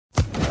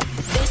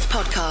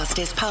podcast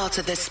is part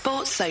of the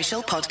Sports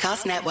Social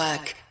Podcast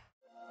Network.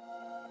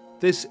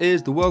 This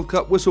is the World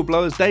Cup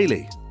Whistleblowers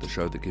Daily, the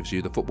show that gives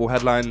you the football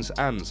headlines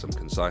and some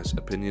concise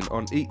opinion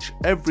on each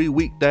every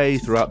weekday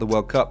throughout the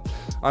World Cup.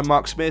 I'm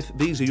Mark Smith.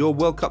 These are your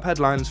World Cup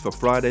headlines for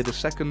Friday the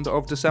 2nd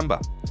of December.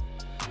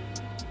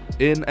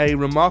 In a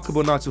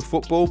remarkable night of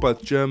football,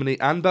 both Germany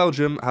and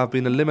Belgium have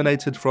been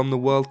eliminated from the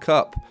World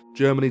Cup.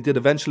 Germany did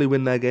eventually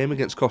win their game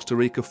against Costa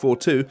Rica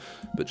 4-2,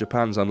 but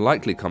Japan's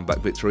unlikely comeback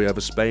victory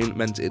over Spain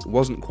meant it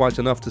wasn't quite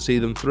enough to see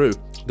them through.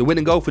 The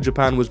winning goal for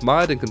Japan was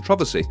mired in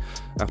controversy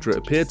after it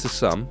appeared to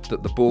some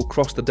that the ball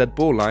crossed the dead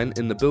ball line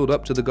in the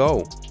build-up to the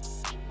goal.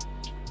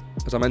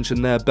 As I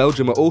mentioned there,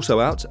 Belgium are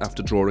also out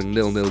after drawing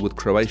 0-0 with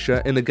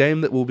Croatia in a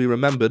game that will be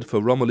remembered for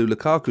Romelu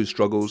Lukaku's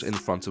struggles in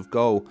front of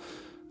goal.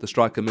 The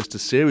striker missed a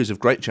series of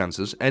great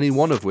chances, any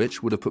one of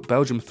which would have put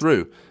Belgium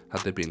through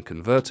had they been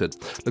converted.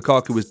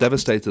 Lukaku was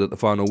devastated at the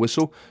final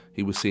whistle.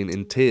 He was seen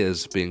in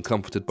tears, being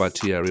comforted by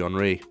Thierry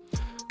Henry.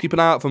 Keep an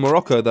eye out for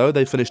Morocco though.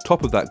 They finished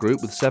top of that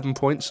group with 7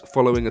 points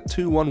following a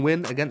 2-1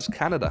 win against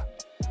Canada.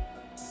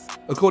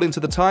 According to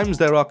The Times,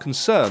 there are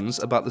concerns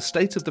about the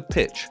state of the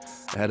pitch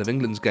ahead of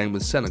England's game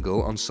with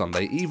Senegal on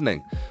Sunday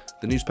evening.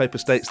 The newspaper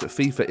states that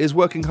FIFA is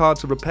working hard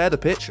to repair the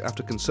pitch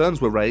after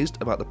concerns were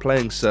raised about the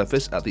playing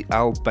surface at the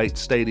Al Bayt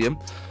Stadium.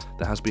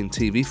 There has been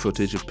TV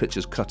footage of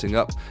pitches cutting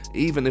up,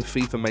 even if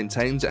FIFA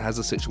maintains it has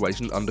the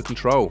situation under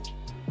control.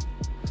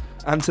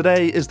 And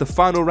today is the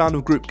final round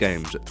of group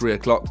games. At 3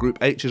 o'clock, Group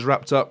H is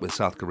wrapped up with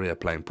South Korea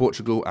playing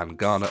Portugal and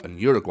Ghana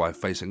and Uruguay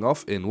facing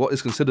off in what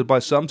is considered by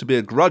some to be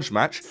a grudge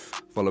match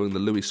following the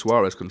Luis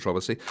Suarez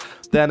controversy.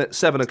 Then at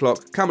 7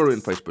 o'clock, Cameroon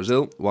face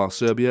Brazil while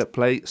Serbia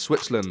play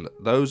Switzerland.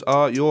 Those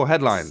are your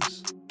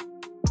headlines.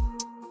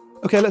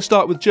 Okay, let's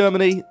start with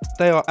Germany.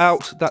 They are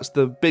out. That's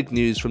the big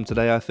news from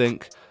today, I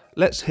think.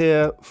 Let's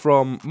hear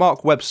from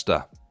Mark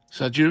Webster.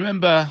 So do you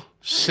remember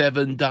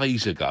 7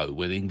 days ago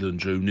when England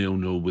drew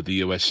 0-0 with the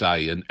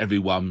USA and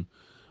everyone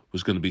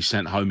was going to be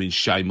sent home in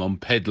shame on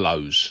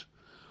Pedlos?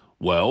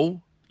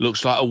 Well,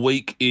 looks like a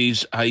week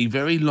is a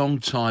very long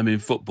time in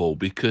football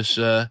because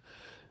the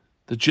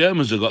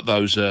Germans have got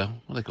those, what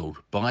are they called,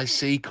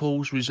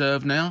 bicycles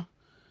reserved now?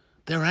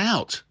 They're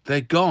out.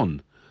 They're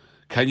gone.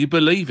 Can you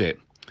believe it?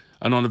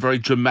 And on a very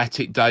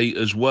dramatic day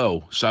as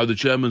well. So the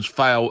Germans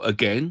fail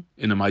again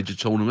in a major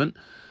tournament.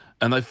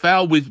 And they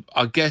fail with,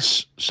 I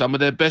guess, some of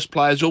their best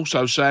players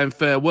also saying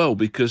farewell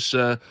because,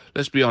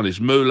 let's be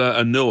honest, Müller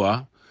and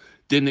Neuer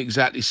didn't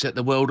exactly set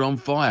the world on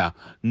fire.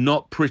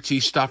 Not pretty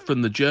stuff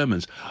from the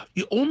Germans.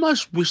 You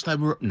almost wish they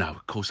were... No,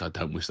 of course I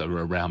don't wish they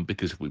were around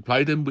because if we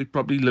played them, we'd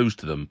probably lose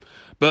to them.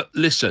 But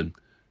listen,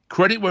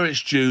 credit where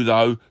it's due,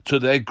 though, to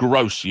their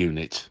gross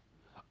unit.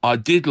 I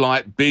did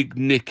like Big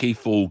Nicky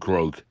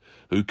Füllkrug,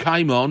 who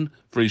came on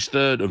for his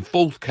third and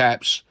fourth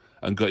caps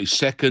and got his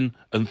second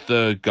and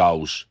third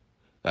goals.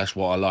 That's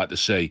what I like to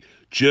see.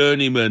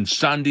 Journeyman,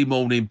 Sunday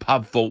morning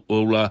pub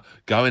footballer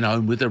going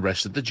home with the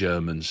rest of the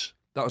Germans.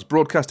 That was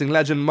broadcasting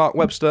legend Mark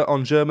Webster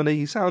on Germany.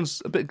 He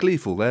sounds a bit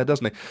gleeful there,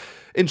 doesn't he?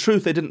 In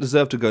truth, they didn't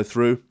deserve to go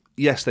through.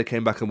 Yes, they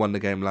came back and won the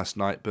game last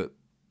night, but,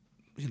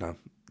 you know,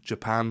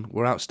 Japan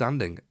were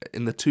outstanding.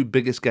 In the two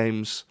biggest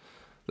games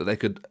that they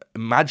could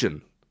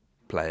imagine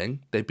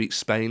playing, they beat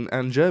Spain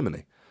and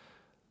Germany.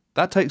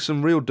 That takes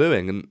some real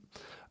doing, and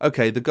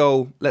okay, the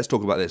goal, let's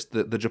talk about this.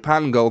 The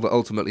Japan goal that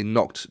ultimately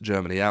knocked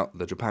Germany out,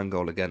 the Japan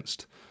goal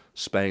against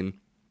Spain.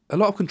 A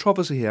lot of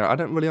controversy here. I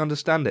don't really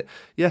understand it.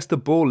 Yes, the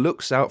ball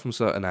looks out from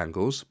certain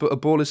angles, but a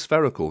ball is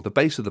spherical. The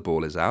base of the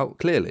ball is out,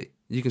 clearly.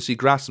 You can see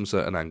grass from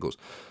certain angles.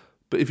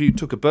 But if you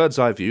took a bird's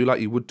eye view,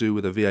 like you would do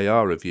with a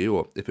VAR review,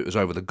 or if it was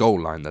over the goal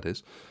line, that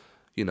is,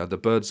 you know, the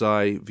bird's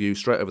eye view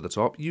straight over the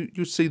top,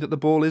 you'd see that the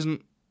ball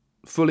isn't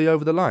fully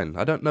over the line.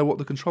 I don't know what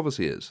the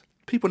controversy is.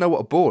 People know what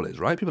a ball is,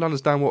 right? People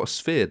understand what a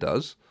sphere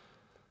does.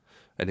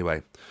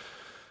 Anyway,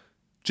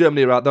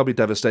 Germany are out. They'll be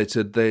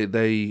devastated.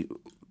 They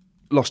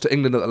lost to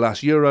England at the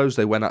last Euros.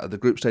 They went out at the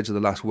group stage of the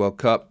last World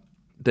Cup.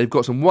 They've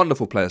got some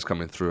wonderful players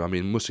coming through. I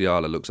mean,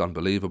 Musiala looks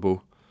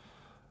unbelievable.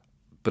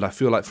 But I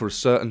feel like for a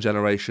certain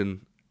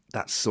generation,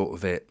 that's sort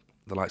of it.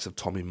 The likes of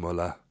Tommy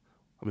Müller.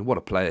 I mean, what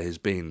a player he's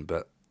been.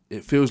 But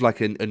it feels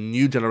like a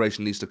new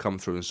generation needs to come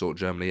through and sort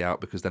Germany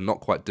out because they're not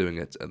quite doing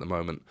it at the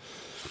moment.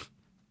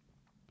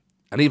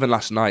 And even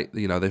last night,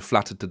 you know, they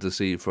flattered to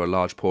deceive for a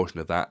large portion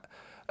of that.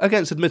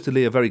 Against,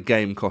 admittedly, a very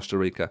game Costa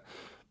Rica.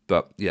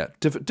 But, yeah,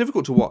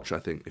 difficult to watch, I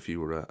think, if you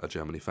were a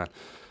Germany fan.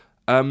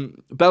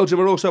 Belgium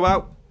are also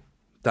out.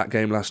 That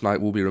game last night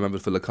will be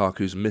remembered for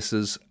Lukaku's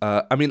misses.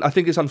 I mean, I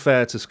think it's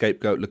unfair to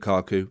scapegoat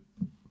Lukaku.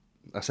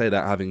 I say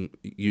that having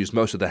used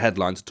most of the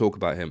headline to talk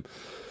about him.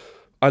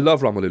 I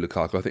love Romelu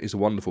Lukaku. I think he's a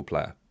wonderful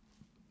player.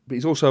 But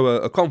he's also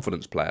a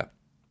confidence player.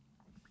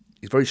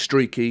 He's very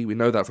streaky. We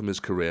know that from his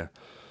career.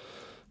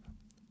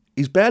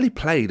 He's barely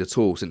played at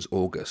all since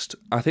August.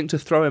 I think to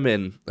throw him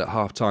in at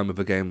half-time of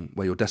a game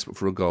where you're desperate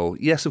for a goal,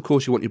 yes, of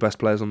course you want your best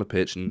players on the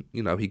pitch, and,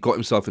 you know, he got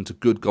himself into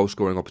good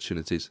goal-scoring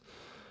opportunities.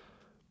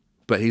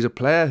 But he's a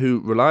player who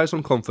relies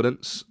on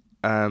confidence,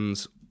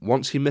 and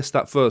once he missed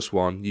that first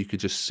one, you could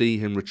just see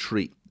him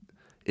retreat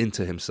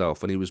into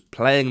himself, and he was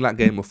playing that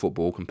game of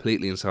football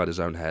completely inside his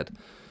own head,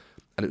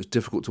 and it was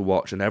difficult to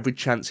watch, and every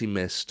chance he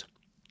missed,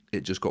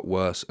 it just got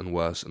worse and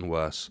worse and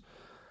worse.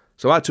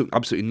 So I took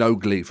absolutely no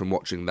glee from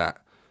watching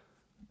that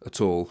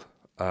at all.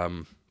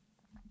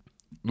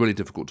 Really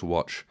difficult to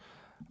watch.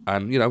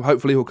 And,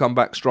 hopefully he'll come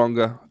back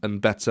stronger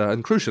and better,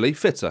 and crucially,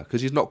 fitter,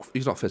 because he's not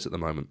fit at the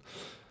moment.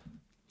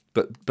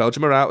 But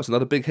Belgium are out. It's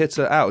another big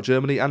hitter out.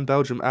 Germany and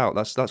Belgium out.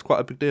 That's quite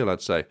a big deal,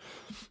 I'd say.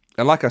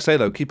 And like I say,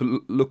 though, keep a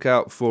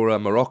lookout for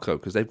Morocco,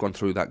 because they've gone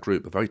through that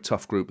group, a very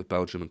tough group with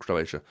Belgium and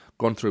Croatia.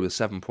 Gone through with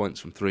 7 points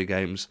from 3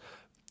 games.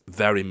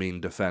 Very mean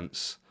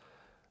defence.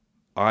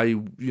 I,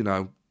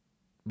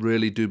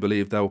 really do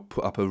believe they'll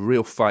put up a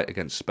real fight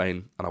against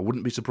Spain, and I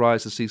wouldn't be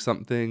surprised to see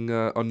something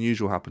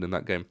unusual happen in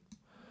that game.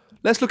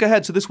 Let's look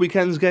ahead to this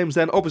weekend's games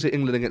then. Obviously,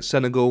 England against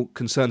Senegal,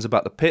 concerns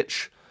about the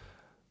pitch.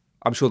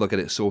 I'm sure they'll get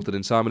it sorted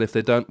in time, and if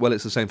they don't, well,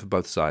 it's the same for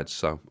both sides,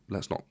 so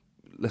let's not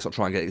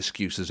try and get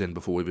excuses in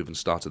before we've even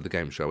started the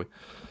game, shall we?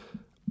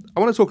 I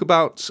want to talk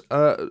about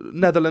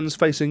Netherlands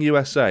facing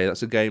USA.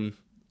 That's a game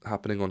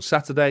happening on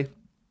Saturday,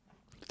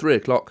 3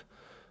 o'clock.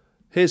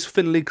 Here's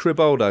Finlay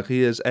Kribolda.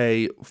 He is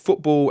a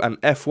football and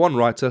F1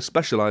 writer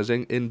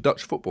specialising in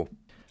Dutch football.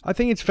 I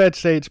think it's fair to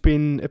say it's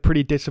been a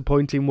pretty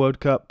disappointing World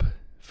Cup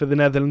for the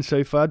Netherlands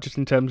so far, just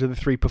in terms of the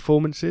 3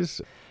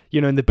 performances.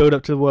 In the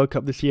build-up to the World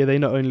Cup this year, they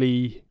not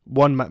only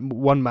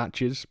won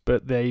matches,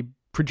 but they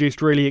produced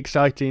really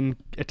exciting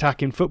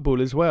attacking football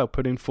as well,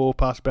 putting 4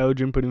 past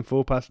Belgium, putting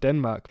 4 past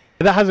Denmark.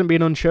 That hasn't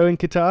been on show in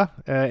Qatar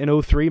in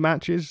all 3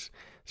 matches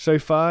so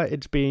far.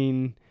 It's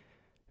been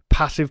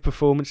passive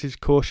performances,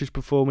 cautious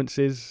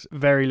performances,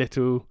 very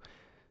little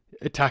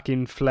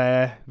attacking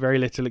flair, very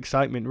little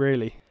excitement,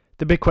 really.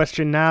 The big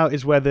question now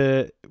is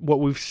whether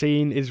what we've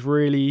seen is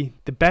really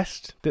the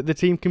best that the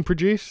team can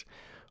produce,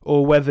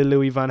 or whether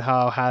Louis van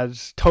Gaal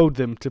has told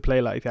them to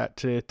play like that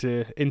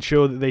to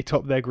ensure that they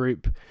top their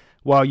group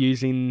while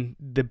using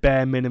the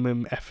bare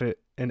minimum effort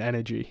and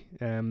energy.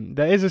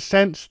 There is a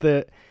sense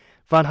that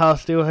Van Gaal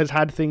still has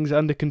had things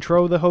under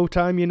control the whole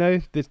time,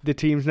 The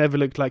team's never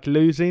looked like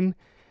losing,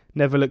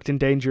 never looked in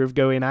danger of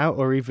going out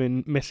or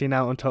even missing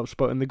out on top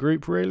spot in the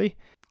group, really.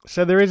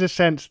 So there is a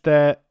sense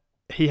that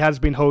he has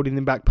been holding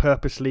them back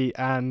purposely,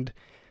 and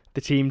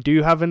the team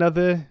do have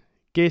another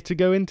gear to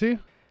go into.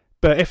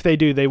 But if they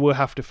do, they will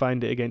have to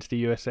find it against the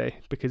USA,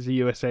 because the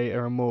USA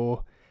are a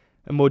more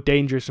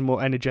dangerous and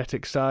more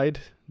energetic side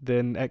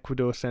than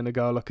Ecuador,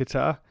 Senegal or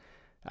Qatar.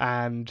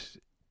 And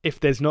if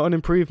there's not an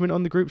improvement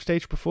on the group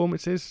stage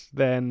performances,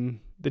 then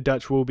the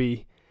Dutch will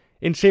be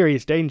in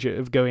serious danger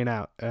of going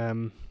out.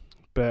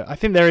 But I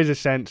think there is a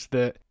sense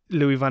that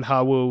Louis van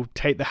Gaal will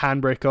take the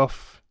handbrake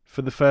off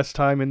for the first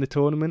time in the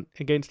tournament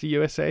against the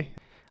USA.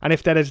 And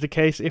if that is the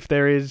case, if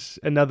there is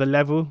another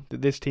level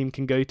that this team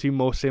can go to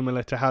more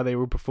similar to how they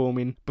were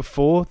performing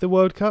before the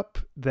World Cup,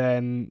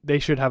 then they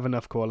should have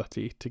enough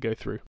quality to go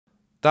through.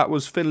 That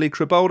was Finlay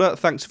Kribolda.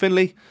 Thanks,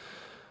 Finlay.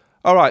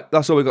 All right,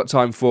 that's all we've got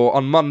time for.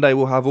 On Monday,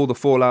 we'll have all the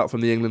fallout from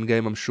the England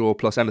game, I'm sure,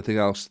 plus anything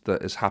else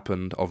that has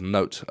happened of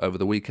note over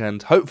the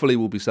weekend. Hopefully,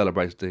 we'll be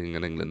celebrating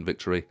an England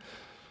victory.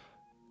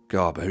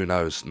 God, but who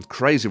knows? Some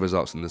crazy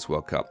results in this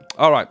World Cup.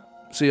 All right,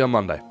 see you on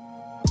Monday.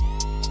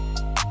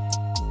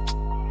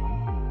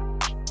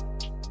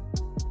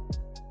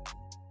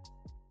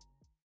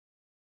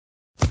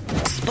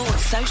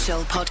 Sports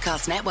Social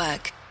Podcast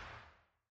Network.